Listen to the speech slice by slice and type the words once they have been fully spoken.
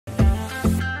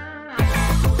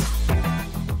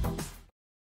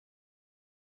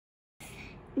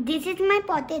This is my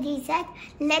pottery set.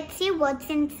 Let's see what's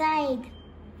inside.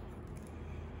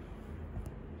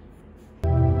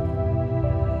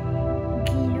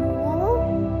 Glue,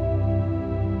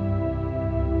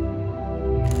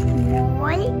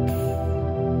 molds,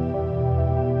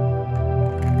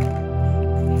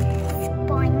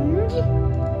 sponge.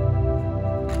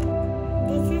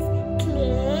 This is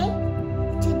clay.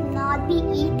 Should not be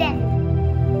eaten.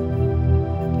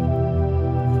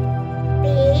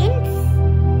 Paints,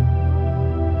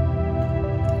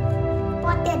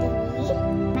 pottery,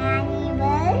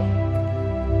 manual,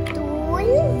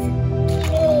 tools,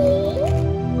 clay.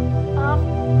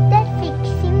 After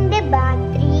fixing the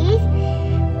batteries,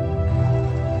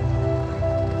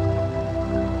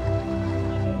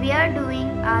 we are doing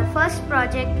our first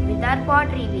project with our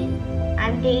pottery wheel.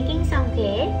 I'm taking some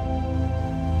clay.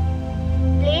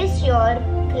 Place your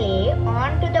clay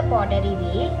onto the pottery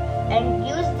wheel and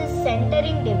use this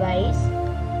centering device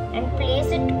and place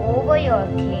it over your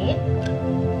clay.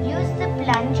 Use the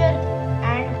plunger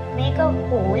and make a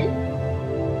hole.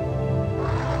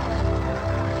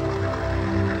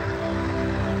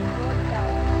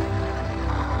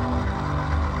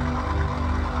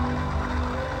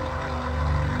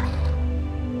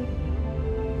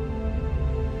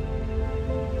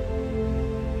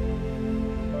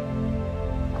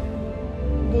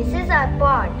 This is our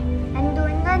pot. I'm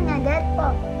doing another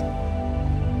pot.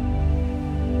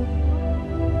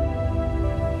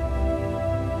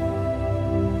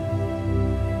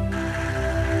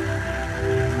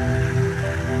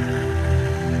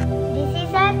 This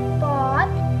is our pot.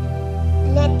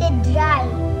 Let it dry.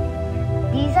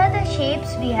 These are the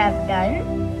shapes we have done.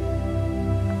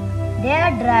 They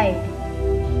are dried.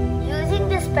 Using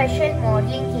the special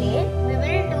modeling clay, we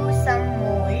will do some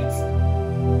molds.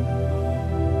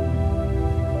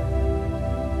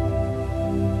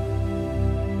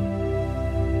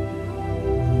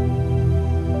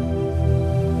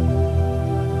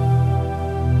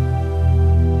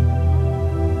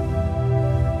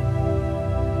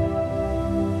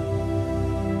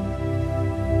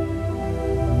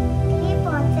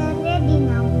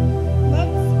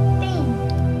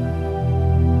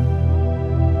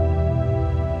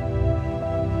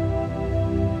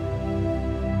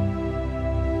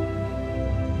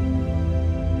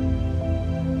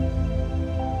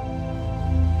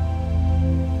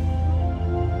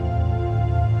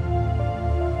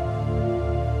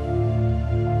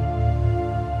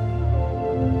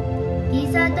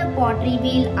 These are the pottery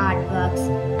wheel artworks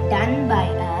done by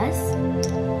us.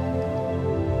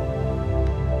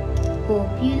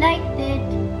 Hope you liked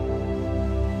it.